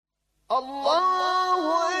الله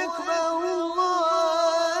أكبر الله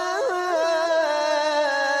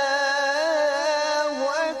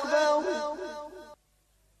أكبر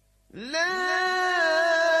لا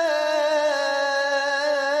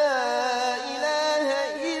إله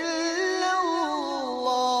إلا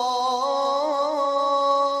الله.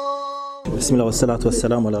 بسم الله والصلاة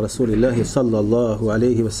والسلام على رسول الله صلى الله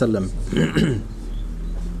عليه وسلم.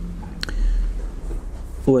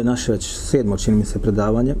 Ovo je naše već 7. čini mi se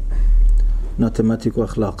predavanje na tematiku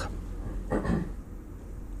ahlaka.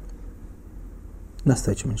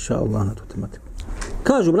 Nastavit ćemo inša Allah na tu tematiku.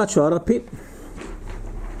 Kažu braćo Arapi,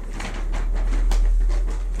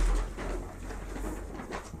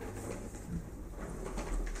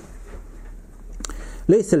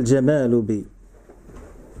 ليس الجمال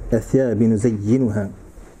بأثياب نزينها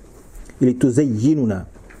ili تزيننا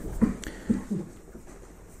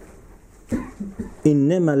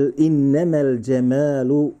إنما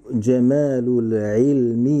الجمال جمال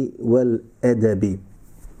العلم والأدب.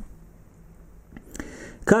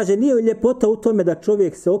 Kaže, nije ljepota u tome da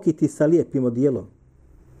čovjek se okiti sa lijepim odjelom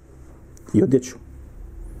i odjeću.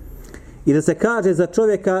 I da se kaže za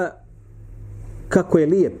čovjeka kako je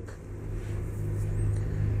lijep.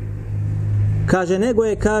 Kaže, nego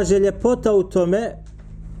je, kaže, ljepota u tome,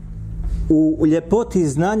 u ljepoti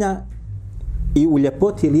znanja i u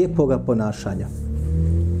ljepoti lijepoga ponašanja.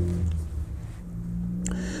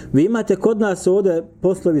 Vi imate kod nas ovdje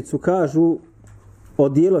poslovicu, kažu,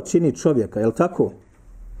 odijelo čini čovjeka, je li tako?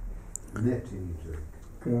 Ne čini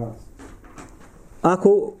čovjeka.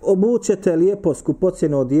 Ako obučete lijepo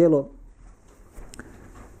skupocjeno odijelo,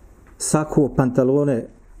 sako, pantalone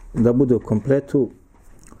da bude u kompletu,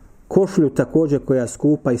 košulju također koja je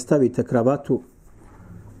skupa i stavite kravatu,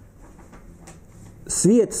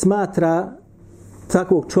 svijet smatra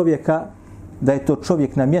takvog čovjeka da je to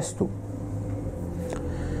čovjek na mjestu.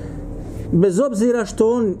 Bez obzira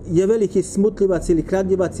što on je veliki smutljivac ili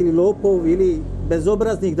kradljivac ili lopov ili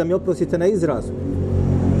bezobraznik, da mi oprostite na izrazu.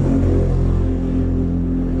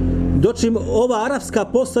 Dočim ova arapska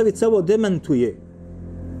poslovica ovo demantuje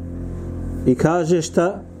i kaže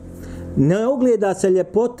šta? Ne ogleda se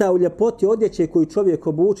ljepota u ljepoti odjeće koju čovjek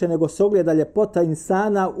obuče, nego se ogleda ljepota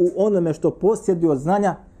insana u onome što posjeduje od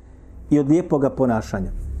znanja i od lijepoga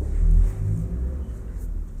ponašanja.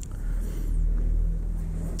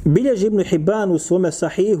 Bilježi Ibn Hibban u svome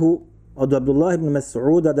sahihu od Abdullah ibn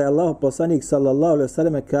Mas'uda da je Allah poslanik sallallahu alaihi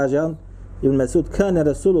wasallam kaže on, Ibn Mas'ud, kane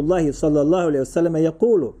Rasulullahi sallallahu alaihi wasallam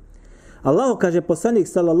yaqulu. Allah kaže poslanik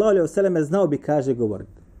sallallahu alaihi wasallam znao bi, kaže,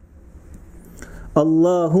 govoriti.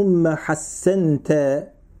 Allahumma hassanta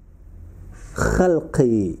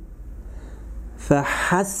khalqi fa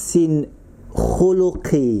hassin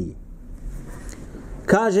khuluqi.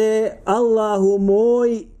 Kaže, Allahu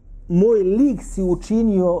moj lik si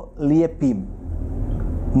učinio lijepim.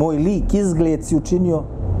 Moj lik, izgled si učinio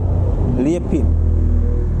lijepim.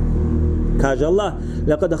 Kaže Allah,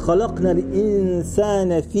 laqad khalaqna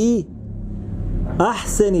al-insana fi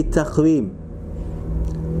ahsani taqwim.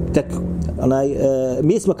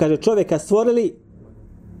 Mi smo, kaže, čovjeka stvorili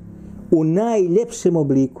u najljepšem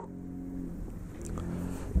obliku.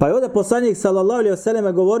 Pa je ovdje poslanik sallallahu alejhi ve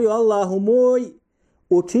sellem govorio, Allahu moj,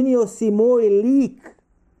 učinio si moj lik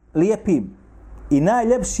lijepim. I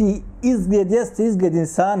najljepši izgled jeste izgled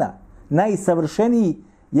insana. Najsavršeniji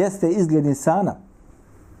jeste izgled insana.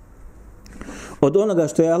 Od onoga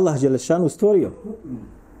što je Allah dželešanu stvorio.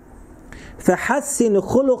 Fa hassin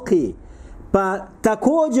khuluqi. Pa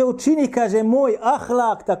također učini, kaže, moj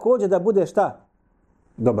ahlak također da bude šta?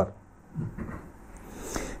 Dobar.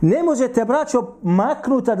 Ne možete, braćo,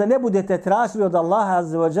 maknuti da ne budete tražili od Allaha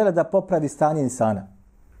azza wa dželle da popravi stanje insana.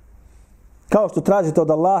 Kao što tražite od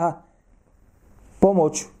Allaha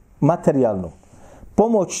pomoć materijalnu,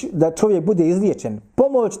 pomoć da čovjek bude izliječen,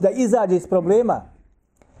 pomoć da izađe iz problema.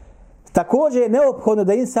 Također je neophodno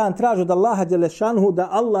da insan traži od Allaha dželešanhu da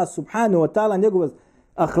Allah subhanahu wa ta'ala njegov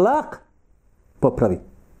ahlak popravi.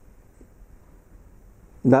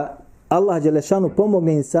 Da Allah dželešanu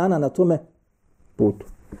pomogne insana na tome putu.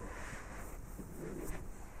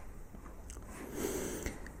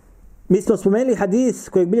 Mi smo spomenuli hadis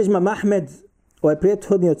kojeg bilježi Imam Ahmed, ovaj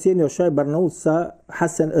prethodni ocjenio Šajb Arnaud sa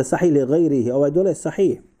Hasan sahih li gajrihi, ovaj dole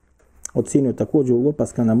sahih ocjenio također u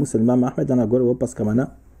opaskama na Muslim Imam Ahmeda, na gore u opaskama na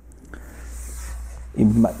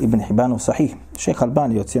Ibn Hibanu sahih. Šejh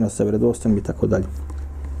Albani ocjenio sa vjerodostojnim i tako dalje.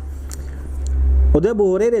 Od Ebu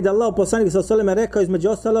Hureyre da Allah poslanik sallallahu alejhi ve sellem rekao između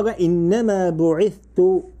ostaloga, innama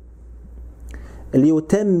bu'ithtu li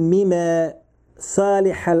utammima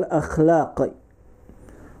salih al-akhlaq.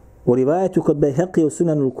 U rivajetu kod Bejheqi u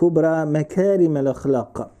Sunanu al-Kubra, makarim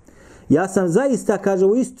al-akhlaq. Ja sam zaista, kaže,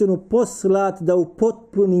 u istinu poslat da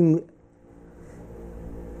upotpunim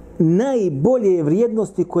najbolje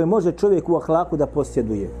vrijednosti koje može čovjek u ahlaku da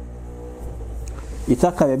posjeduje. I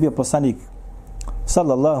takav je bio poslanik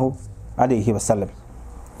sallallahu alejhi ve sellem.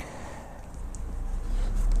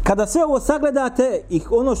 Kada sve ovo sagledate i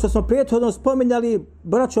ono što smo prethodno spominjali,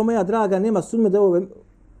 braćo moja draga, nema sumnje da je ovo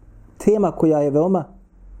tema koja je veoma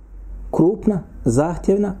krupna,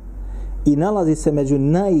 zahtjevna i nalazi se među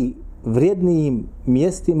najvrijednijim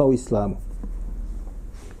mjestima u islamu.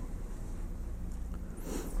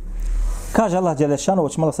 Kaže Allah dželešanu, ovo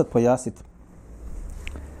ću malo sad pojasniti.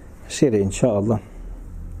 Šire, inša Allah.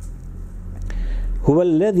 هو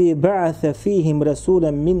الذي بعث فيهم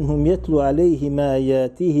رسولا منهم يتلو عليهم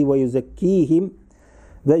آياته ويزكيهم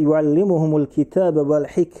ويعلمهم الكتاب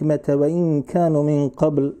والحكمة وإن كانوا من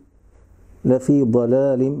قبل لفي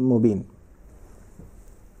ضلال مبين.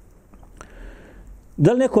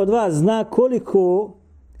 Da li neko od vas zna koliko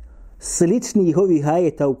sličnih ovih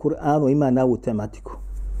ajeta u Kur'anu ima na ovu tematiku?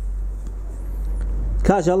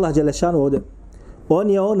 Kaže Allah dželešanu ovdje, on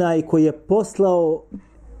je onaj koji je poslao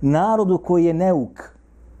narodu koji je neuk.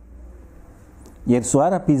 Jer su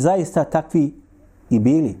Arapi zaista takvi i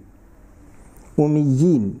bili.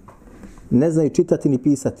 Umijin. Ne znaju čitati ni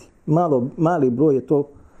pisati. Mali broj je to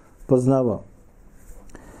poznavao.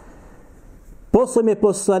 Poslom je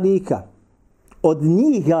poslanika. Od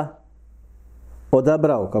njih ga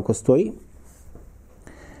odabrao, kako stoji.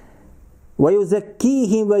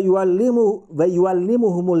 وَيُزَكِّيهِمْ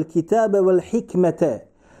وَيُعَلِّمُهُمُ الْكِتَابَ وَالْحِكْمَةَ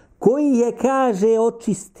koji je, kaže,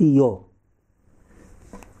 očistio.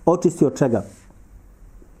 Očistio od čega?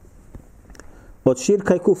 Od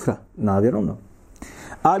širka i kufra, navjerovno.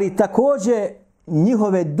 Ali također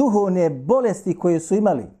njihove duhovne bolesti koje su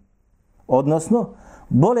imali, odnosno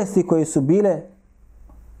bolesti koje su bile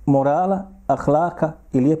morala, ahlaka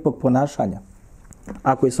i lijepog ponašanja,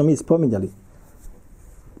 a koje smo mi spominjali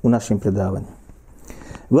u našim predavanjima.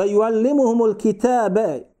 وَيُعَلِّمُهُمُ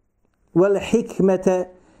الْكِتَابَ وَالْحِكْمَةَ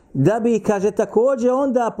da bi, kaže, također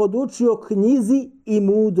onda podučio knjizi i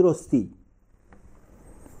mudrosti.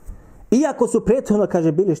 Iako su prethodno,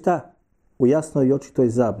 kaže, bili šta? U jasnoj i očitoj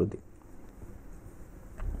zabludi.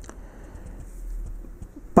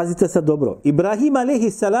 Pazite sad dobro. Ibrahim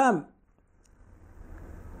alejhi salam,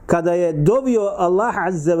 kada je dovio Allah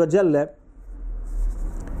azza wa jalla,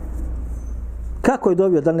 kako je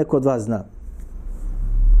dovio, da li neko od vas zna?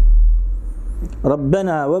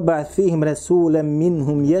 ربنا وابعث فيهم رسولا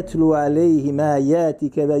منهم يتلو عليهم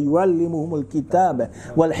آياتك ويعلمهم الكتاب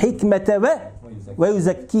والحكمة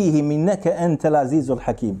ويزكيهم إنك أنت العزيز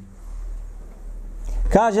الحكيم.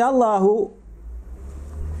 Kaže Allahu,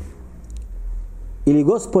 ili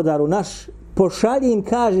gospodaru naš, pošalji im,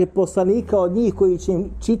 kaže, poslanika od njih koji će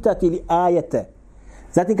im čitati ajete.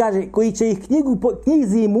 Zatim kaže, koji će ih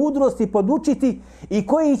knjizi i mudrosti podučiti i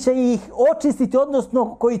koji će ih očistiti,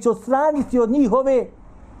 odnosno koji će odstraniti od njih ove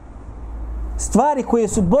stvari koje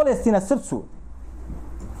su bolesti na srcu.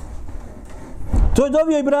 To je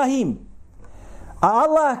dovio Ibrahim. A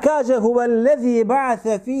Allah kaže, huwa allazi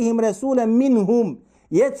ba'atha fihim rasulan minhum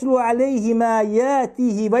yatlu alayhim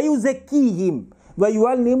ayatihi wa yuzakkihim wa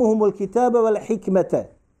yuallimuhum al-kitaba wal hikmata.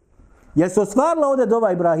 Je se ostvarila ovdje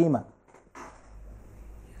dova Ibrahima?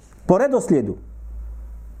 Po redoslijedu?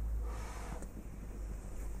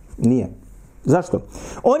 Nije. Zašto?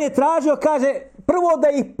 On je tražio, kaže, prvo da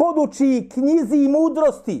ih poduči knjizi i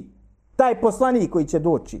mudrosti, taj poslanik koji će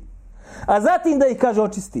doći. A zatim da ih, kaže,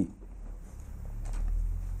 očisti.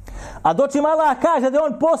 A dočim Allah kaže da je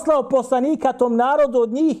on poslao poslanika tom narodu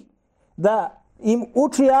od njih da im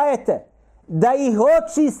uči ajete, da ih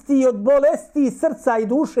očisti od bolesti srca i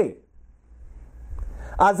duše.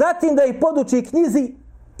 A zatim da ih poduči knjizi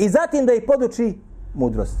i zatim da ih poduči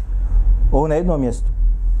mudrosti. Ovo na jednom mjestu.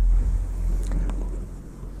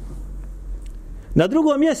 Na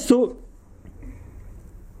drugom mjestu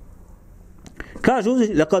kaže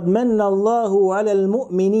uzvišeni: "Laqad manna Allahu 'ala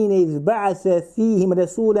al-mu'minina iz ba'atha fihim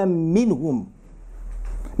rasulan minhum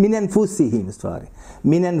min anfusihim stvari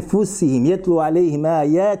min anfusihim yatlu 'alayhim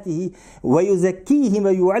ayatihi wa yuzakkihim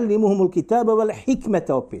wa yu'allimuhum al-kitaba wal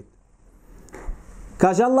hikmata." Opet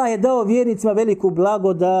kaže, Allah je dao vjernicima veliku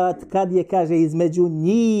blagodat kad je, kaže, između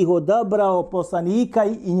njih odabrao poslanika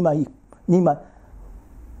i njima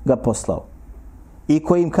ga poslao. I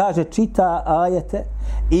koji im, kaže, čita ajete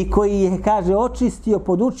i koji je, kaže, očistio,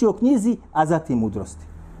 podučio knjizi, a zatim mudrosti.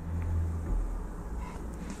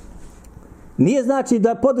 Nije znači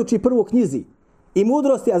da poduči prvo knjizi i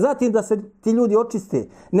mudrosti, a zatim da se ti ljudi očiste.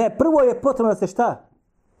 Ne, prvo je potrebno da se šta?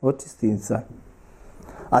 Očisti insan.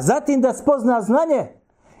 A zatim da spozna znanje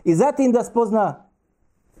i zatim da spozna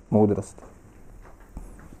mudrost.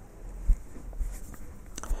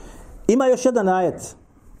 Ima još jedan ajet.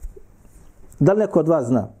 Da li neko od vas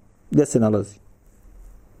zna gdje se nalazi?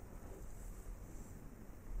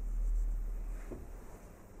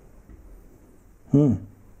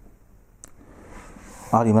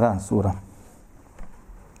 Ali Imran sura.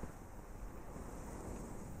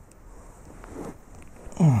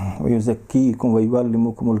 ويزكيكم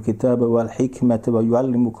ويعلمكم الكتاب والحكمة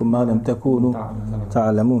ويعلمكم ما لم تكونوا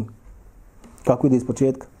تعلمون. Kako ide iz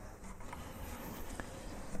početka?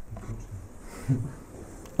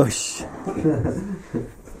 Oš.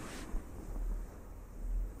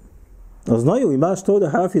 Znaju, imaš to da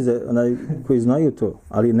hafize, koji znaju to,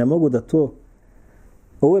 ali ne mogu da to.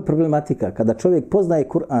 Ovo je problematika. Kada čovjek poznaje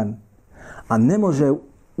Kur'an, a ne može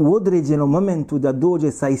u određenom momentu da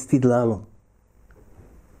dođe sa istidlalom.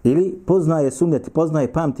 Ili poznaje sunnet,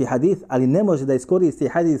 poznaje pamti hadith, ali ne može da iskoristi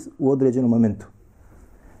hadith u određenom momentu.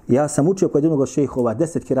 Ja sam učio kod jednog šejhova,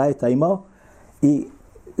 10 kirajeta imao i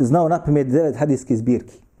znao napamet 9 hadijskih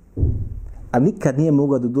zbirki. A nikad nije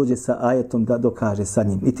mogao da dođe sa ajetom da dokaže sa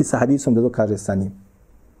njim. Niti sa hadisom da dokaže sa njim.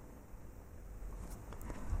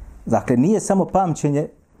 Dakle, nije samo pamćenje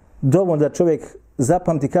dovoljno da čovjek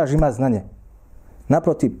zapamti, kaže ima znanje.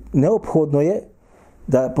 Naprotiv, neophodno je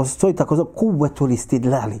da postoji takozvani kuvetul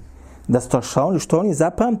istidlali. Da što oni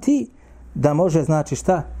zapamti, da može, znači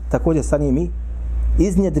šta, također sa njim i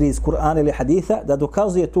iznjedri iz Kur'ana ili haditha, da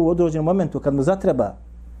dokazuje tu u određenom momentu kad mu zatreba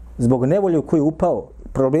zbog nevolje u koju je upao,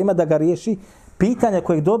 problema da ga riješi, pitanja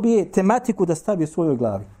kojeg dobije, tematiku da stavi u svojoj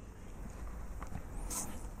glavi.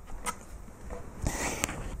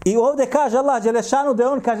 I ovdje kaže Allah Đelešanu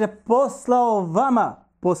da on kaže poslao vama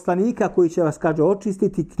poslanika koji će vas, kaže,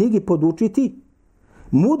 očistiti, knjigi podučiti,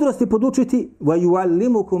 mudrosti podučiti, wa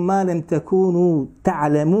yuallimukum ma lam takunu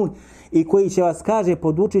ta'lamun, i koji će vas, kaže,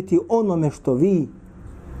 podučiti onome što vi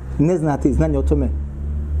ne znate i znanje o tome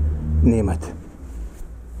nemate.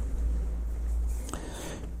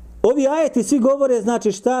 Ovi ajeti svi govore,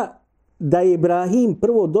 znači šta? Da je Ibrahim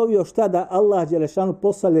prvo dovio šta? Da Allah Đelešanu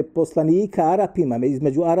poslale poslanika Arapima,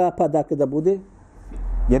 između Arapa, dakle da bude,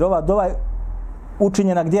 jer ova dova je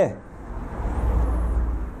učinjena gdje?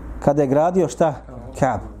 Kada je gradio šta?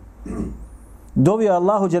 Kabu. Dovio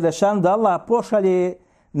Allahu Đelešanu da Allah pošalje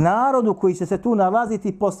narodu koji će se tu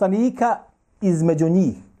nalaziti poslanika između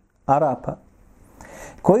njih, Arapa,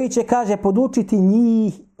 koji će, kaže, podučiti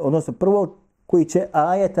njih, odnosno prvo koji će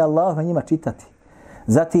ajete Allaha njima čitati,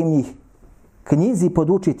 zatim njih knjizi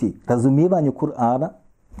podučiti, razumijevanju Kur'ana,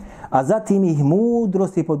 a zatim ih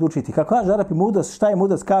mudrosti podučiti. Kako kaže Arapi mudrost, šta je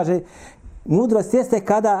mudrost? Kaže, mudrost jeste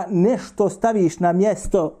kada nešto staviš na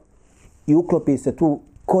mjesto i uklopi se tu,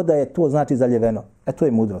 ko da je to znači zaljeveno. To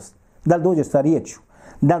je mudrost. Da li dođeš sa riječju,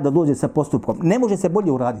 da li da dođeš sa postupkom. Ne može se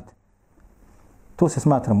bolje uraditi. To se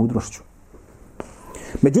smatra mudrošću.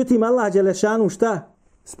 Međutim, Allah Đelešanu šta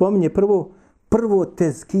spominje prvo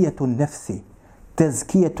tezkijetu nefsi,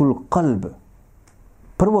 tezkijetul qalb.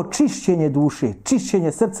 Prvo čišćenje duše,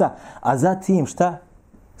 čišćenje srca, a zatim šta?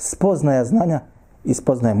 Spoznaja znanja i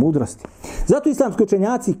spoznaja mudrosti. Zato islamski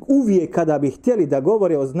učenjaci uvijek kada bi htjeli da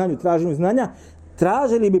govore o znanju, traženju znanja,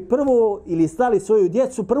 tražili bi prvo ili slali svoju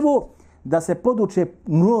djecu prvo da se poduče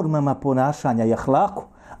normama ponašanja i ahlaku,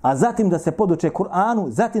 a zatim da se poduče Kur'anu,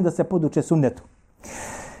 zatim da se poduče sunnetu.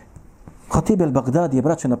 Hatib el-Baghdadi je,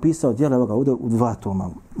 braćo, napisao djela ovoga ovdje u 2 toma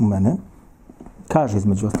u mene. Kaže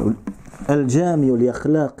između ostalo el-đamiju li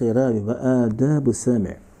ahlaqi ravi wa adabu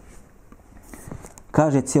sami'.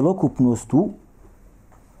 Kaže cjelokupnost u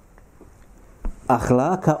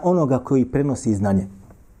ahlaka onoga koji prenosi znanje.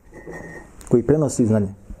 Koji prenosi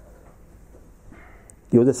znanje.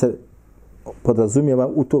 I ovdje se podrazumijeva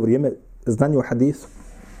u to vrijeme znanje u hadisu.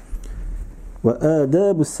 Wa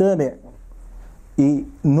adabu sami' i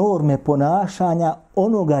norme ponašanja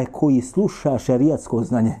onoga koji sluša šerijatsko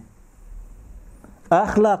znanje.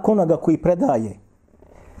 Ahlak onoga koji predaje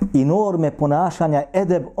i norme ponašanja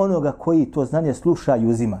edeb onoga koji to znanje sluša i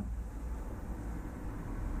uzima.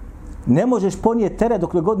 Ne možeš ponijeti teret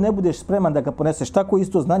dok god ne budeš spreman da ga poneseš. Tako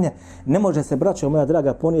isto znanje ne može se, braćo moja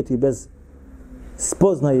draga, ponijeti bez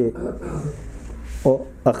spoznaje o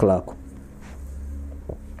ahlaku.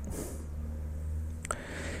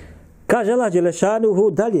 Kaže Allah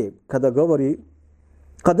Đelešanuhu dalje kada govori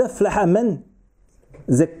kad aflaha men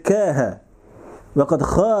zekkaha wa kad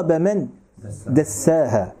khaba men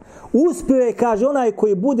dassaha. Uspio je, kaže, onaj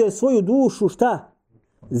koji bude svoju dušu šta?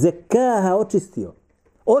 Zekkaha, očistio.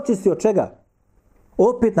 Očistio čega?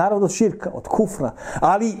 Opet naravno od širka, od kufra,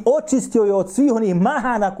 ali očistio je od svih onih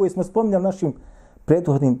mahana koje smo spominjali našim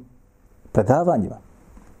prethodnim predavanjima.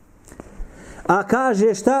 A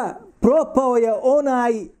kaže šta? propao je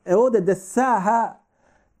onaj, ovdje desaha,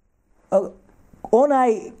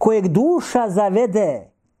 onaj kojeg duša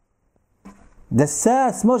zavede.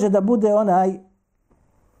 Desas može da bude onaj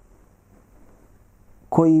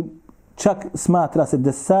koji čak smatra se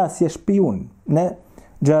desas je špijun, ne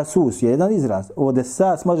džasus je jedan izraz. Ovo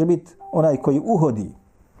desas može biti onaj koji uhodi,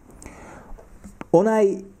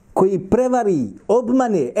 onaj koji prevari,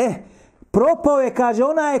 obmane. Propao je, kaže,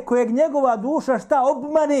 onaj kojeg njegova duša šta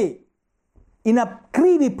obmane i na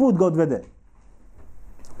krivi put ga odvede.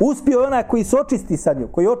 Uspio je onaj koji se očisti sa njom,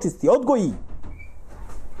 koji očisti, odgoji.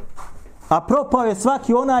 A propao je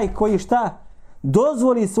svaki onaj koji šta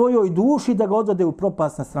dozvoli svojoj duši da ga odvede u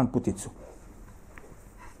propast na stran puticu.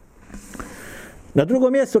 Na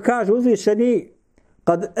drugom mjestu kaže uzvišeni: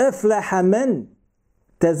 kad aflaha men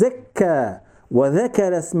tezekka wa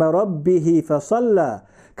zekara isma rabbihi fasalla.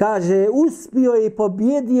 Kaže, uspio je i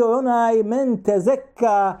pobjedio onaj men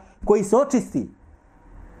tezekka koji se očisti.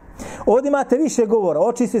 Ovdje imate više govora.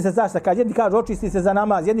 Očisti se zašto? Kaže, jedni kažu očisti se za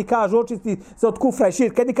namaz, jedni kažu očisti se od kufra i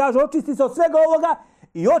širka, jedni kažu očisti se od svega ovoga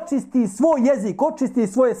i očisti svoj jezik, očisti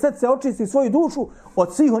svoje srce, očisti svoju dušu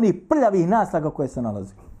od svih onih prljavih naslaga koje se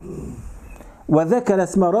nalazi. Wa zekara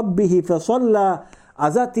isma rabbihi fasalla,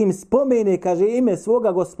 a zatim spomene, kaže, ime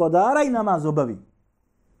svoga gospodara i namaz obavi.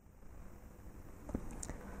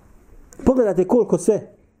 Pogledajte koliko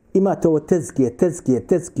sve imate ovo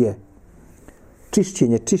tezkije.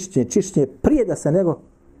 Čišćenje, prije da se nego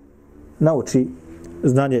nauči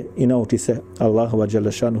znanje i nauči se Allahova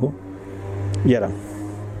dželle šanuhu vjera.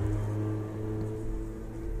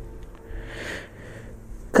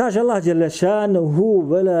 Kaže Allah dželle šanuhu: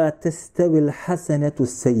 "Vela tastawi al-hasanatu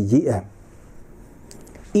as-sayyi'a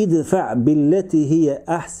idfa' billati hiya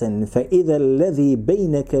ahsan fa idha alladhi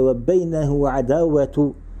baynaka wa baynahu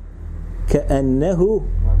 'adawatu ka'annahu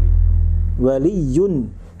waliyyun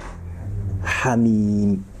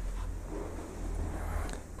hamim."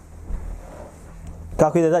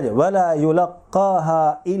 Kako ide dalje? Wala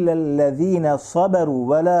yulaqaha illa alladhina sabaru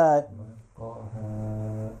wala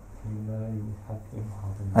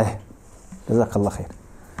jazakallahu khair.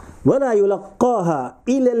 Wala yulaqaha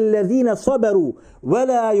illa alladhina sabaru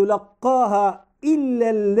wala yulaqaha illa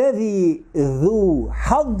alladhi dhu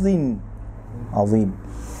hazzin azim.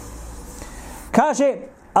 Kaže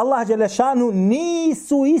Allah dželešanu,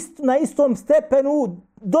 nisu na istom stepenu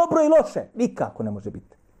dobro i loše. Nikako ne može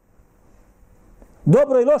biti.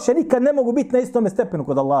 Dobro i loše nikad ne mogu biti na istom stepenu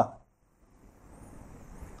kod Allaha.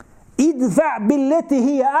 Idfa' billati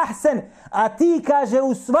hiya ahsan, a ti, kaže,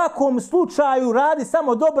 u svakom slučaju radi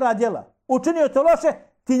samo dobra djela. Učinio to loše,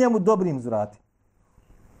 ti njemu dobrim uzvrati.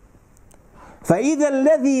 Fa idha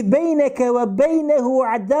alladhi baynaka wa baynahu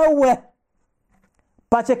adawa,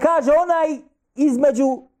 pa će, kaže, onaj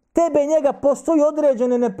između tebe i njega postoji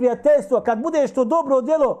određeno neprijateljstvo. Kad budeš to dobro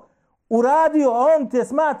djelo uradio, a on te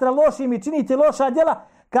smatra lošim i čini ti loša djela,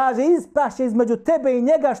 kaže, ispašće između tebe i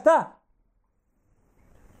njega šta?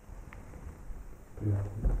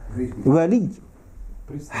 Veli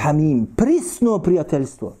hamim, prisno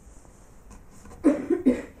prijateljstvo.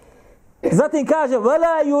 Zatim kaže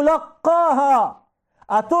wala yulaqaha,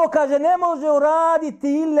 a to, kaže, ne može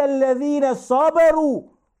uraditi illa alladhina sabaru,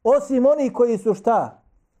 osim oni koji su šta?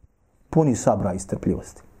 Puni sabra i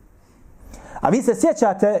strpljivosti. A vi se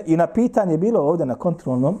sjećate, i na pitanje bilo ovdje na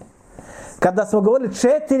kontrolnom, kada smo govorili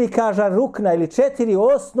 4, kaže, rukna ili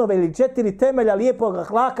 4 osnove ili 4 temelja lijepog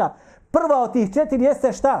ahlaka, prva od tih 4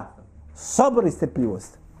 jeste šta? Sabr i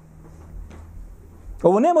strpljivost.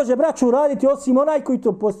 Ovo ne može, braću, uraditi osim onaj koji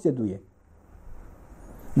to posjeduje.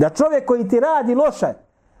 Da čovjek koji ti radi loše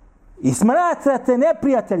i smatra te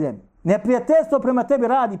neprijateljem, neprijateljstvo prema tebi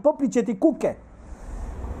radi, popriče ti kuke,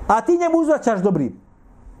 a ti njemu uzvraćaš dobrim.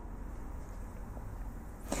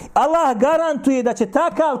 Allah garantuje da će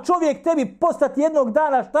takav čovjek tebi postati jednog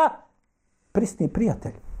dana šta? Prisni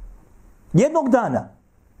prijatelj. Jednog dana.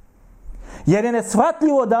 Jer je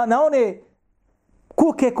neshvatljivo da na one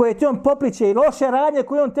kuke koje ti on popriče i loše radnje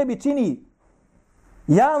koje on tebi čini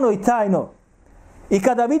javno i tajno, i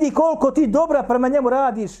kada vidi koliko ti dobra prema njemu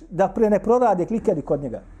radiš, da pre ne prorade klikeri kod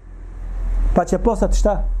njega, pa će postati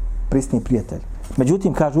šta? Prisni prijatelj.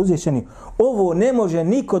 Međutim, kaže uzvišeni, ovo ne može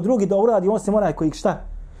niko drugi da uradi osim onaj koji šta?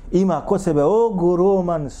 Ima kod sebe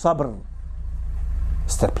ogroman sabr,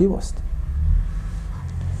 strpljivost.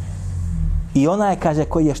 I onaj, kaže,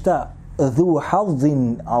 koji je šta? Dhu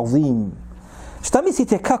hazzin azim. Šta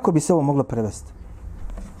mislite kako bi se ovo moglo prevesti?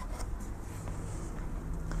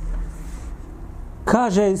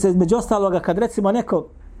 Kaže se među ostaloga, kad recimo neko,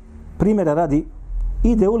 primjera radi,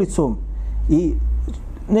 ide ulicom i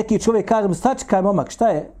neki čovjek kaže mu, stačkaj momak, šta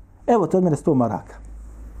je? Evo, to od mene 100 maraka.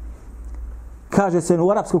 kaže se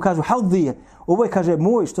u arapskom, kažu haudije, ovo je, kaže,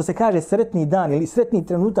 moj, što se kaže, sretni dan ili sretni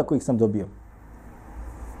trenutak kojeg sam dobio.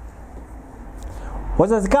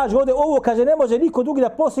 Možda se kaže ovdje, ovo, kaže, ne može niko drugi da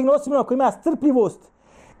postigne osim onaj koji ima strpljivost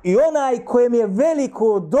i onaj kojem je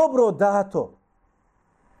veliko dobro dato,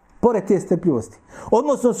 pored te strpljivosti.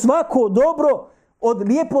 Odnosno svako dobro od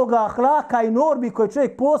lijepog ahlaka i normi koje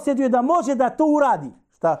čovjek posjeduje da može da to uradi.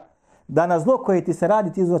 Šta? Da na zlo koje ti se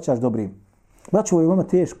radi ti izvraćaš dobrim. Znači, ovo je veoma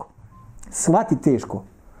teško. Svati teško.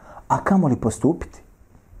 A kamo li postupiti?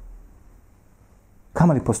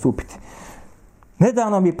 Kamo li postupiti?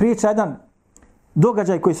 Nedavno mi priča jedan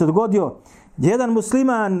događaj koji se dogodio, gdje jedan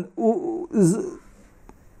musliman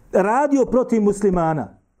radio protiv muslimana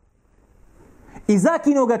i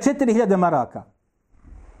zakinuo ga 4000 maraka.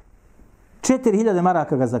 4000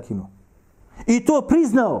 maraka ga zakinuo. I to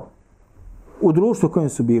priznao u društvu kojem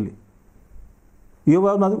su bili. I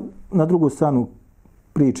ovo na drugu stranu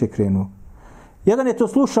priče krenuo. Jedan je to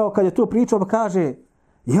slušao, kad je to pričao, pa kaže,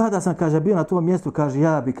 ja da sam, kaže, bio na tom mjestu, kaže,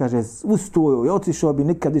 ja bi, kaže, ustojio i otišao bi,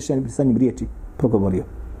 nikad više ne bi sa njim riječi progovorio.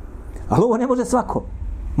 Ali ovo ne može svako.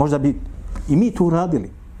 Možda bi i mi tu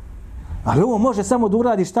uradili. Ali ovo može samo da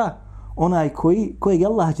uradi šta? Onaj kojeg je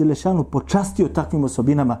Allah dželešanu počastio takvim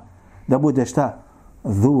osobinama da bude šta?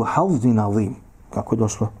 Dhu hauzin azim. Kako je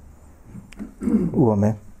došlo u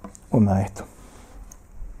ome ajetu.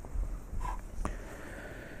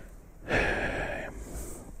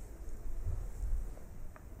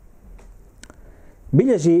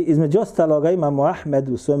 Bilježi između ostaloga imamo Ahmed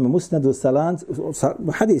u svojom musnadu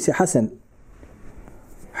hadis je Hasan.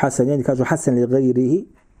 Hasan, jedni kažu Hasan li gajrihi.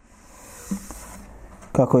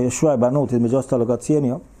 Kako je Šuajb Arnaut između ostaloga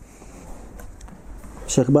cijenio.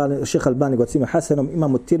 Šejh Albani ga cijenio Hasanom.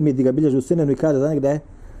 Imamo Tirmidi ga bilježi u sunenu i kaže za njega da je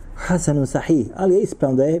Hasanun sahih. Ali je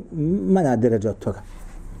ispravno da je manja deređa od toga.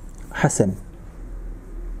 Hasan.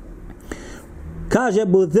 Kaže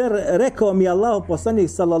Abu Dher, rekao mi Allahu poslanik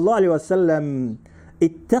sallallahu alejhi ve sellem,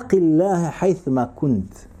 ittaqillaha haythuma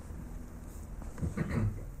kunt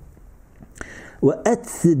wa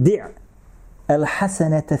atdi'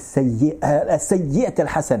 al-hasanata as-sayyi'ata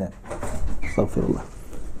al-hasana. Astaghfirullah.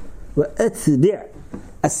 Wa atdi'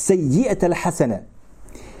 as-sayyi'ata al-hasana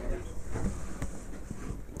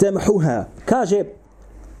tamhuha. Kaže,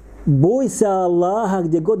 boj se Allaha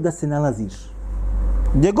gdje god da se nalaziš.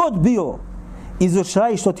 Gdje god bio,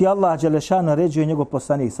 izvršaj što ti Allah dželešan naređuje njegov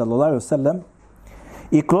poslanik sallallahu alejhi ve sellem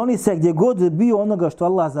i kloni se gdje god bio onoga što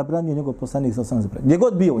Allah zabranio njegov poslanik sallallahu alejhi ve sellem. Gdje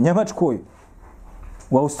god bio, u Njemačkoj,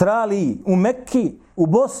 u Australiji, u Mekki, u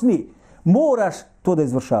Bosni, moraš to da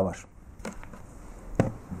izvršavaš.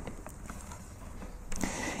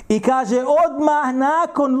 I kaže, odmah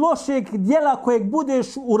nakon lošeg djela kojeg budeš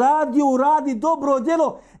uradio, uradi dobro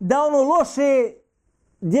djelo, da ono loše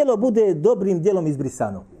djelo bude dobrim djelom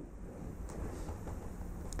izbrisano.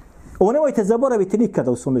 Ovo nemojte zaboraviti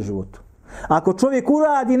nikada u svome životu. Ako čovjek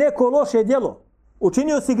uradi neko loše djelo,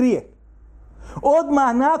 učinio si grije,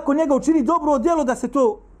 odmah nakon njega učini dobro djelo da se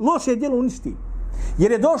to loše djelo uništi.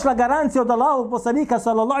 Jer je došla garancija od Allahovog poslanika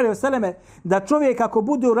sallallahu alejhi ve selleme da čovjek ako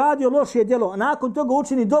bude uradio loše djelo, a nakon toga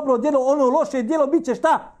učini dobro djelo, ono loše djelo bit će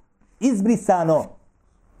šta? Izbrisano.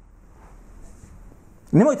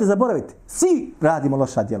 Nemojte zaboraviti, svi radimo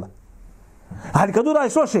loša djela. Ali kad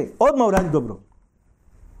uradiš loše, odmah uradi dobro.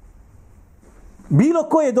 Bilo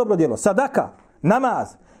koje je dobro djelo, sadaka, namaz,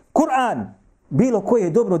 Kur'an, bilo koje je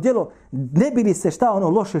dobro djelo, ne bi li se šta ono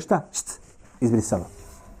loše šta izbrisalo.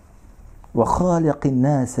 Wa khaliqin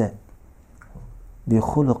nase bi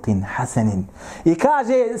khuluqin hasanin. I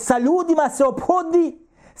kaže, sa ljudima se ophodi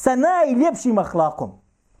sa najljepšim ahlakom.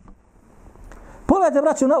 Pogledajte,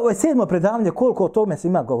 braćo, na ovo je 7. predavanje, koliko o tome se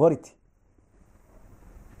ima govoriti.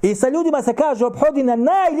 I sa ljudima se kaže, ophodi na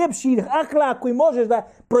najljepši ahlak koji možeš da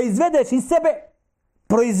proizvedeš iz sebe.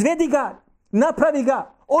 Proizvedi ga, napravi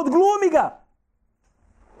ga, odglumi ga.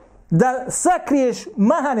 Da sakriješ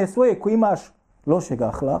mahane svoje koje imaš lošeg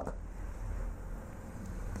ahlaka.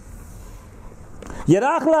 Jer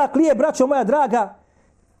ahlak lije, braćo moja draga,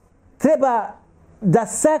 treba da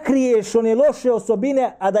sakriješ one loše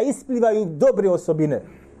osobine, a da isplivaju dobre osobine.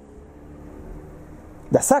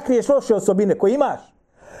 Da sakriješ loše osobine koje imaš,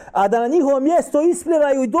 a da na njihovo mjesto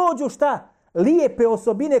isplivaju i dođu šta? Lijepe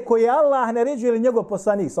osobine koje Allah naređuje ili njegov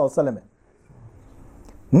poslanik sallallahu alejhi ve selleme.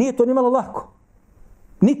 Nije to nimalo lako.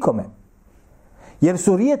 Nikome. Jer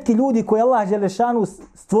su rijetki ljudi koji Allah dželešanu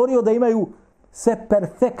stvorio da imaju sve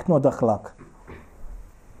perfektno od ahlaka.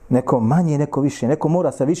 Neko manje, neko više. Neko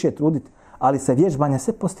mora se više truditi, ali se vježbanja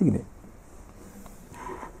sve postigne.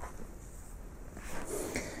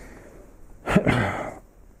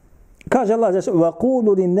 Kaže Allah,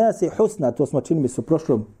 وَقُولُ لِلنَّاسِ حُسْنَا, to smo čini mi se u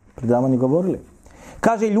predavanje govorili.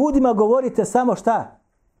 Kaže, ljudima govorite samo šta?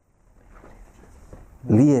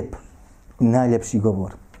 Lijep, najljepši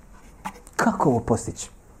govor. Kako ovo postići?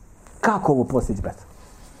 Kako ovo postići, brate?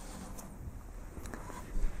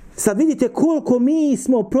 Sad vidite koliko mi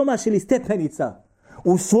smo promašili stepenica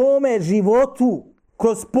u svome životu,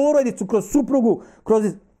 kroz porodicu, kroz suprugu, kroz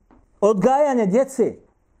odgajanje djece,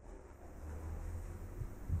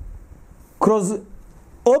 kroz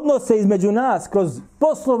odnose između nas, kroz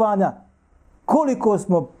poslovanja, koliko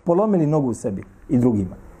smo polomili nogu u sebi i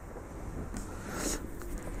drugima.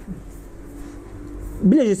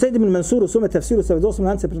 Bilježi Sejid ibn Mansur u svome tefsiru sa vjerodostojnim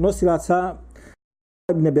lancem prenosilaca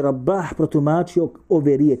Ibn Abi Rabah protumačio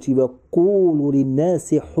ove riječi: "Kulu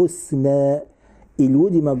linnasi husna", i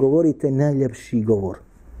ljudima govorite najljepši govor.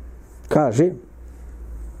 Kaže: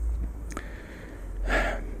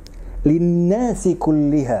 "Linnasi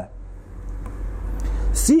kulliha",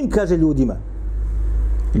 svim, kaže, ljudima,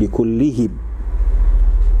 ili kullihim,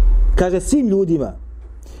 kaže svim ljudima,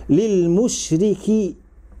 lil mušriki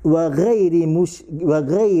wa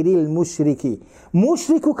gajri mušriki,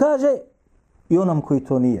 mušriku, kaže, i onom koji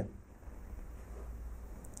to nije.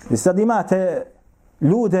 I sad imate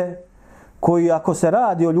ljude koji, ako se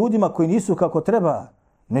radi o ljudima koji nisu kako treba,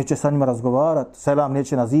 neće sa njima razgovarati, selam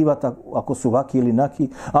neće nazivati ako su vaki ili naki,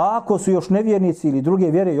 a ako su još nevjernici ili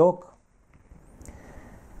druge vjere, jok.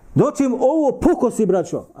 Doćim ovo pokosi,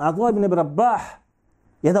 braćo. Abdullah ibn Rabah,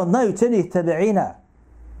 jedan od najučenijih tabiina,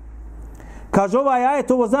 kaže, ovaj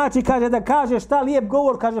ajet, ovo znači, kaže, da kaže šta lijep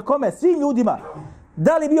govor, kaže kome? Svim ljudima.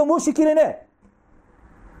 Da li bio mušik ili ne?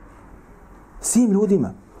 Svim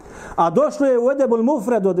ljudima. A došlo je u Edebul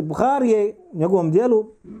Mufrad od Buharije, njegovom dijelu,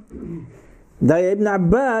 da je Ibn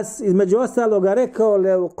Abbas između ostaloga rekao: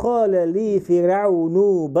 "Lev qala li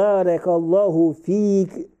Fir'aunu barakallahu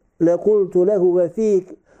fik, lekultu lehu wa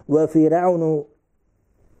fik, wa Fir'aunu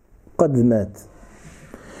qad mat."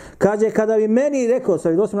 Kaže, kada bi meni rekao, sa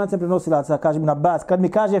vjerodostojnim lancem prenosilaca, kaže Ibn Abbas, kad mi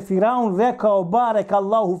kaže Firaun rekao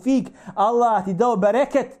barakallahu fik, Allah ti dao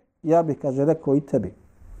bereket, ja bih, kaže, rekao i tebi.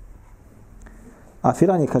 A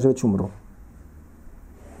Firaun je, kaže, već umro.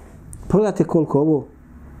 Pogledajte koliko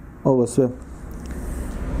ovo sve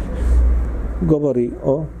govori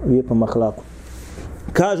o lijepom ahlaku.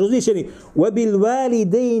 Kaže uzvišeni: "Wabil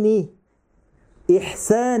walidayni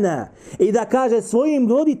ihsana", i da kaže svojim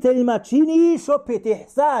roditeljima činiš opet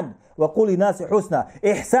ihsan, wa quli nasi husna,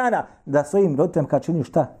 ihsana, da svojim roditeljima kad činiš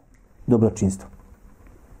šta? Dobročinstvo.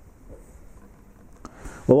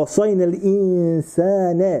 Wa wasayna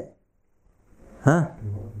al-insana,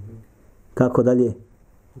 kako dalje?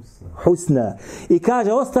 Husna. I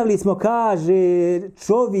kaže, ostavili smo, kaže,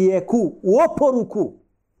 čovjeku u oporuku,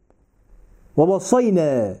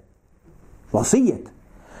 wasayna, vasijet,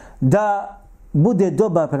 da bude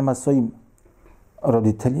dobar prema svojim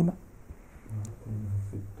roditeljima.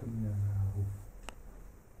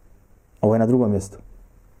 Ovo je na drugom mjestu.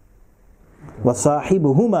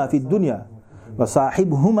 Wasahibuhuma fi dunya,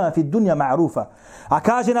 wasahibuhuma fi dunya ma'rufa. A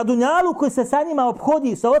kaže, na dunjalu koji se sa njima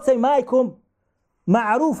obhodi, sa ocem i majkom,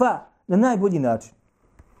 ma'rufa, na najbolji način.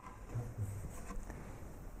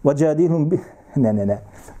 Wajadilhum bi... Ne.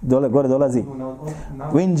 Gore dolazi.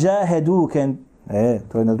 Win jahaduka.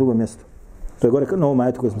 To je na drugom mjestu. To je gore na ovom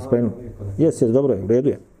ajetu koji smo spomenuli. Jesi, dobro je, u redu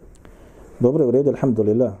je. Dobro je, u redu,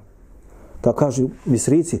 alhamdulillah. Kao kažu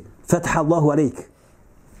Misrici, fataha Allahu alejk.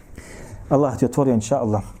 Allah ti otvorio, inša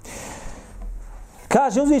Allah.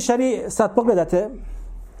 Kaže uzvišeni, sad pogledate,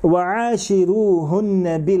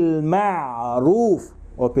 وَعَاشِرُوهُنَّ بِالْمَعْرُوفِ,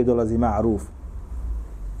 opet dolazi ma'ruf.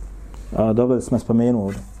 Dobro smo spomenuli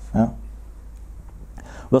ovdje.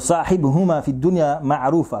 وَصَاحِبُهُمَا فِي الدُّنْيَا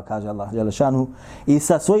مَعْرُوفًا, kaže Allah dželle, i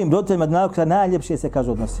sa svojim roditeljima dunjaluka najljepše se,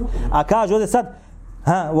 kaže, odnosi. A kaže ovdje sad,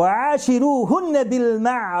 وَعَاشِرُوهُنَّ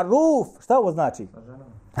بِالْمَعْرُوفِ, šta ovo znači?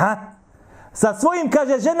 Sa svojim,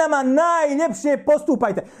 kaže, ženama najljepše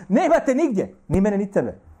postupajte. Nemate nigdje, ni mene ni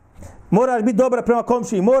tebe. Moraš biti dobra prema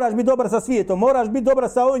komšiji, moraš biti dobra sa svijetom, moraš biti dobra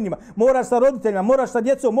sa onjima, moraš sa roditeljima, moraš sa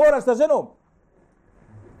djecom, moraš sa ženom.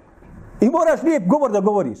 I moraš lijep govor da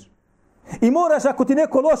govoriš. I moraš, ako ti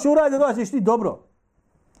neko loše uradi, da radiš ti dobro.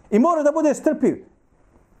 I moraš da budeš strpljiv.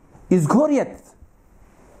 Izgorjet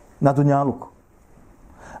na dunjaluku.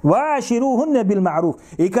 Vaširuhunne bil ma'ruf.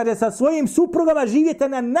 I kaže, sa svojim suprugama živjeti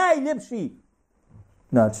na najljepši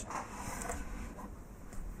način.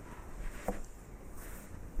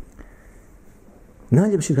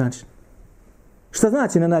 Najljepši način. Šta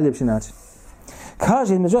znači na najljepši način?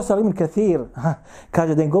 Kaže, među ostalom Ibn Kathir,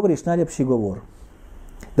 kaže da im govoriš najljepši govor.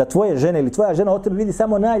 Da tvoje žene ili tvoja žena od tebe vidi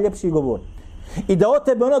samo najljepši govor. I da od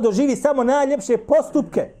tebe ona doživi samo najljepše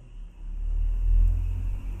postupke.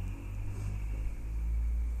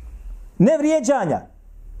 Ne vrijeđanja.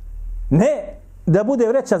 Ne da bude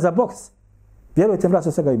vreća za boks. Vjerujte,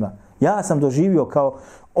 braćo, svega ima. Ja sam doživio kao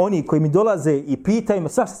oni koji mi dolaze i pitaju me,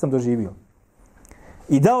 svašta sam doživio.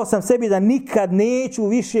 I dao sam sebi da nikad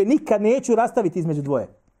neću rastaviti između dvoje.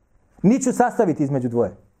 Niću sastaviti između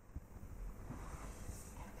dvoje.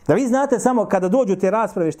 Da vi znate samo kada dođu te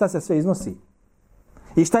rasprave šta se sve iznosi.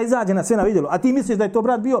 I šta izađe na sve na vidjelo. A ti misliš da je to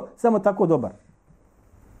brat bio samo tako dobar.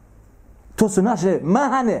 To su naše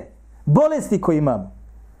mahane, bolesti koje imamo.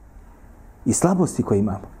 I slabosti koje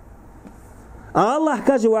imamo. A Allah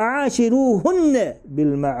kaže وَعَاشِرُوهُنَّ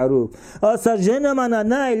بِالْمَعْرُوفِ. A sa ženama na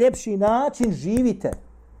najljepši način živite.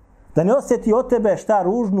 Da ne osjeti od tebe šta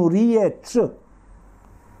ružnu riječ.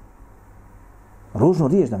 Ružnu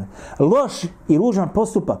riječ. Loš i ružan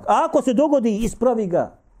postupak. A ako se dogodi, ispravi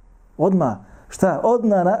ga. Odmah. Šta?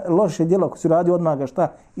 Odmah loše djelo ako si radi, odmah ga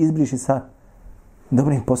šta? Izbriši sa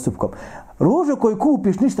dobrim postupkom. Ružu koju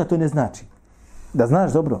kupiš, ništa to ne znači. Da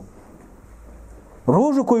znaš dobro.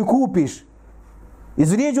 Ružu koju kupiš,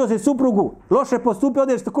 izvrijeđio se suprugu, loše postupi,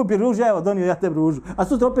 odeš da kupi ružu, evo, donio ja tebi ružu. A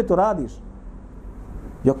sutra opet to radiš.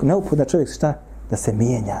 Jok, neophodno čovjek šta? Da se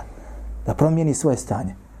mijenja. Da promijeni svoje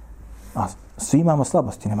stanje. A svi imamo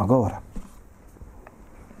slabosti, nema govora.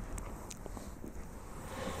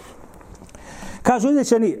 Kažu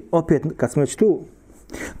uzvišeni, opet kad smo već tu,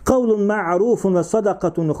 قَوْلٌ مَعْرُوفٌ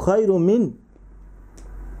وَصَدَقَةٌ خَيْرٌ مِنْ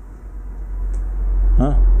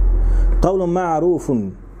قَوْلٌ مَعْرُوفٌ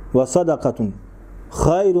وَصَدَقَةٌ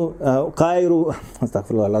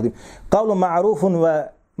قَوْلٌ مَعْرُوفٌ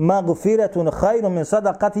وَمَغْفِرَةٌ خَيْرٌ مِنْ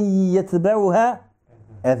صَدَقَةٍ يَتْبَعُهَا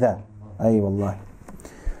أَذًى. Aj, wallahi.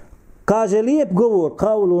 Kaže lijep govor,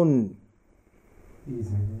 قَوْلٌ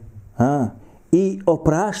i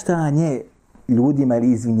opraštanje ljudima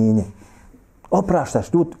ili izvinjenje. Opraštaš,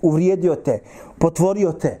 uvrijedio te,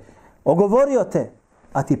 potvorio te, ogovorio te,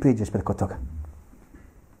 a ti priđeš preko toga.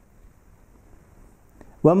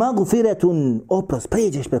 وَمَغْفِرَةٌ oprost,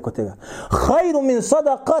 priđeš preko toga. خَيْرٌ مِنْ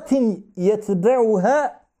صَدَقَةٍ يَتْبَعُهَا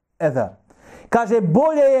أَذًى. Kaže,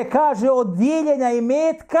 bolje je, kaže, od dijeljenja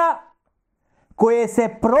imetka koje se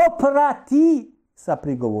proprati sa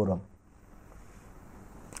prigovorom.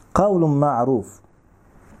 قَوْلٌ مَعْرُوف.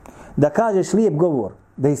 Da kažeš lijep govor,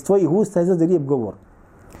 da iz tvojih usta izlazi lijep govor.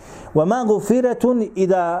 وَمَغْفِرَةٌ i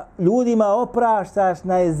da ljudima opraštaš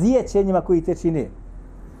na eziječenjima koji te čine.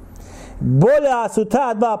 Bolja su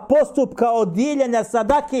ta dva postupka od dijeljenja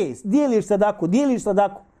sadake. Dijeliš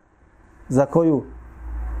sadaku za koju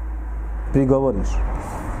prigovoriš.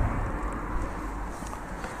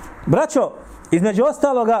 Braćo, između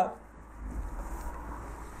ostaloga,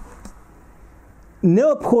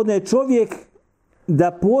 neophodno je čovjek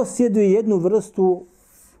da posjeduje jednu vrstu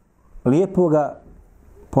lijepoga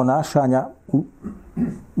ponašanja u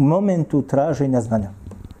momentu traženja znanja.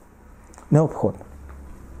 Neophodno.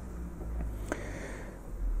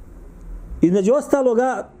 Između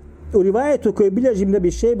ostaloga, u rivajetu koji bilježi Ibn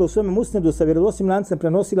Abi Šejbe u svome musnedu sa vjerodostojnim lancem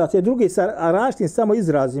prenosila, te drugi sa različitim samo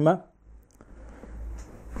izrazima,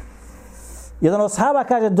 jedan od sahaba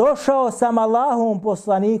kaže, došao sam Allahovom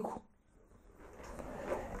poslaniku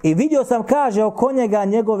i vidio sam, kaže, oko njega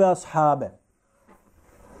njegove ashabe.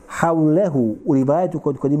 Haulehu, u rivajetu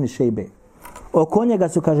kod Ibn Šejbe. Oko njega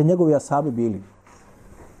su, kaže, njegovi ashabi bili.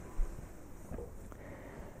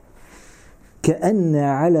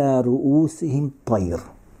 Ka'anna ala ru'usihim tayr.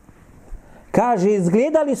 Kaže,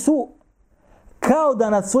 izgledali su kao da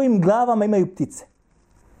nad svojim glavama imaju ptice.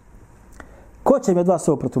 Ko će mi od vas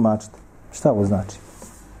ovo protumačiti? Šta ovo znači?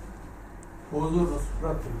 Pozorno su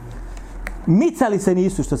pratili. Micali se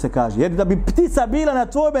nisu, što se kaže. Jer da bi ptica bila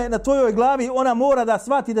na tvojoj glavi, ona mora da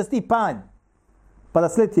shvati da si ti panj. Pa da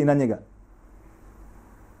sleti na njega.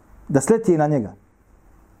 Da sleti na njega.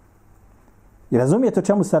 I razumijete o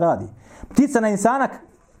čemu se radi? Ptica na insana,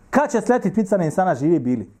 kad će sletiti ptica na insana, živi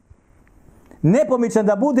bili. Nepomičan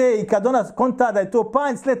da bude i kad ona konta da je to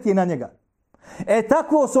panj, sleti na njega.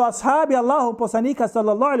 Tako su ashabi Allahov poslanika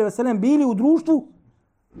sallallahu alejhi ve sellem bili u društvu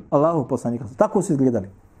Allahov poslanika. Tako su izgledali.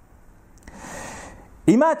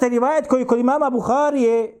 Imate rivajet koji kod imama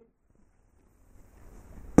Buharije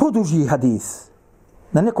poduži hadis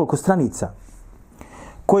na nekoliko stranica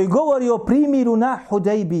koji govori o primiru na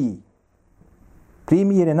Hudejbiji.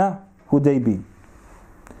 Primire na Hudejbiji.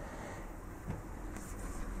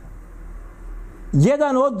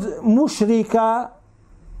 Jedan od mušrika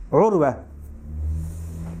Urve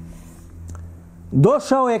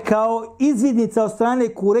došao je kao izvidnica od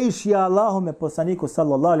strane Kurejšija Allahome poslaniku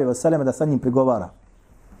sallallahu alejhi ve sellem da sa njim pregovara.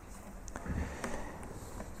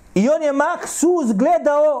 I on je maksus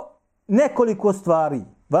gledao nekoliko stvari.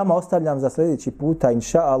 Vama ostavljam za sljedeći puta,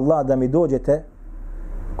 inša Allah, da mi dođete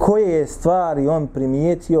koje je stvari on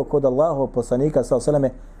primijetio kod Allahovog poslanika sallallahu alejhi ve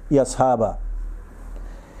selleme i ashaba.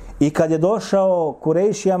 I kad je došao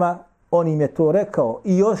Kurejšijama, on im je to rekao.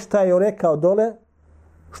 I još šta je rekao dole,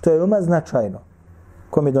 što je veoma značajno.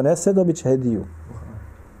 Ko mi donese, dobit će hediju.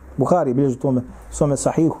 Buhari bilježi tome svome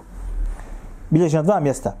sahihu. Bilježi na 2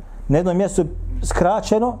 mjesta. Na jednom mjestu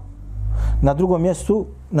skraćeno, na drugom mjestu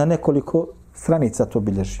na nekoliko stranica to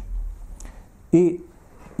bilježi. I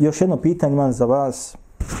još jedno pitanje imam za vas.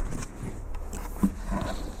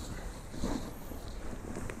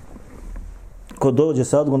 Ko dođe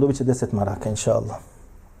sa odgovorom dobit će 10 maraka, inša Allah.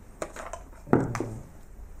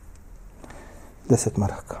 10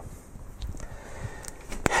 maraka.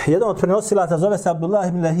 Jedan od prenosilaca zove se Abdullah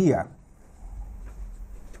ibn Lahija.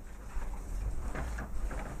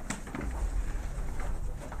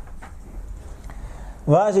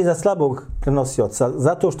 Važi za slabog prenosioca,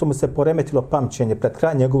 zato što mu se poremetilo pamćenje pred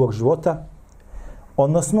kraj njegovog života,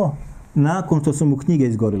 odnosno nakon što su mu knjige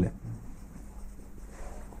izgorile.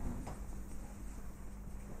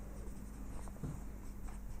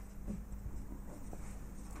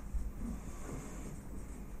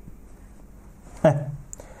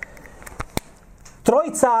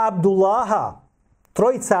 Trojica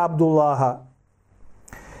Abdullaha,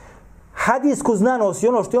 hadijsku znanost i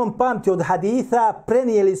ono što je on pamtio od haditha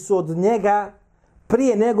prenijeli su od njega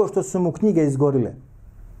prije nego što su mu knjige izgorile.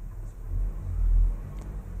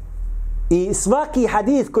 I svaki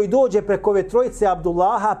hadith koji dođe preko ove trojice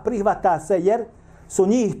Abdullaha prihvata se jer su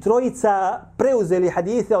njih trojica preuzeli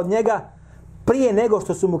hadithe od njega prije nego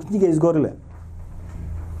što su mu knjige izgorile.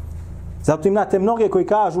 Zato imate mnoge koji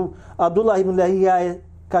kažu Abdullah ibn Lahija je,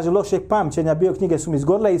 kaže, lošeg pamćenja bio, knjige su mi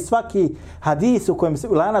izgorile i svaki hadis u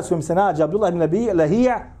lanac u kojem se nađe Abdullah ibn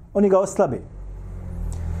Lahija, oni ga oslabe.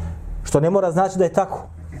 Što ne mora znači da je tako.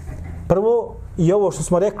 Prvo, i ovo što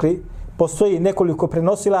smo rekli, postoji nekoliko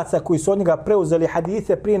prenosilaca koji su od njega preuzeli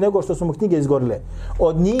hadise prije nego što su mu knjige izgorile.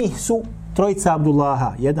 Od njih su trojica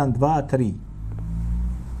Abdullaha, 1, 2, 3.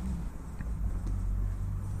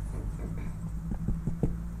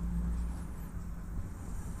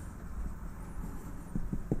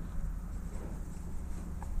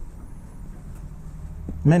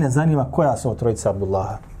 Mene zanima koja su ovo trojica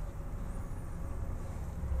Abdullaha.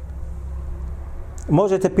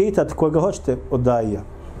 Možete pitati koga hoćete od daija,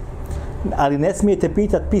 ali ne smijete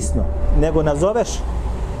pitati pisno, nego nazoveš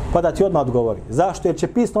pa da ti odmah odgovori. Zašto? Jer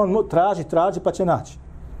će pisno on traži pa će naći.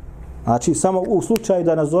 Znači, samo u slučaju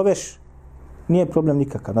da nazoveš, nije problem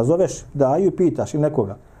nikakav. Nazoveš daju i pitaš ili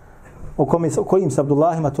nekoga o kojim se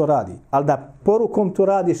Abdullahima to radi. Ali da porukom to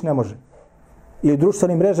radiš ne može. Ili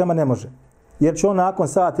društvenim mrežama ne može. Jer će on nakon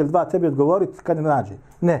sat ili 2 tebi odgovoriti kad ne nađe.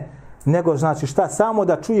 Ne. Nego znači šta? Samo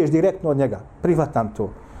da čuješ direktno od njega. Prihvatam to.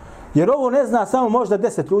 Jer ovo ne zna samo možda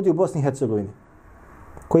 10 ljudi u Bosni i Hercegovini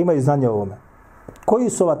koji imaju znanje o ovome. Koji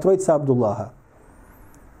su ova trojica Abdullaha?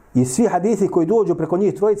 I svi hadithi koji dođu preko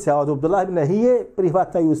njih trojice, a od Abdullah ibn Lahije,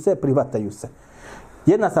 prihvataju se.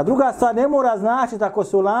 Jedna stvar. Druga stvar, ne mora značiti ako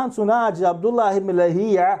se u lancu nađe Abdullah ibn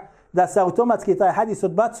Lahija da se automatski taj hadis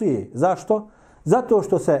odbacuje. Zašto? Zato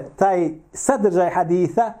što se taj sadržaj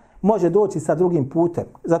haditha može doći sa drugim putem.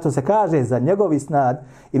 Zato se kaže za njegov isnad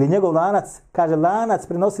ili njegov lanac, kaže lanac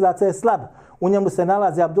prenosilaca je slab. U njemu se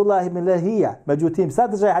nalazi Abdullah ibn Lahija. Međutim,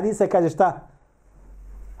 sadržaj hadisa kaže šta?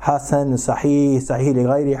 Hasan, sahih li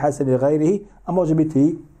gajri, hasan li gajrihi, a može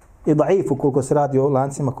biti i daif ukoliko se radi o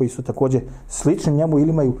lancima koji su također slični njemu ili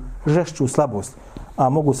imaju žešću slabost, a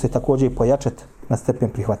mogu se također i pojačati na stepen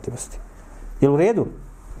prihvatljivosti. Je li u redu?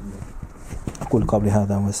 أقول قبل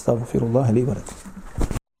هذا واستغفر الله لي ولكم.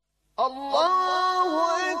 الله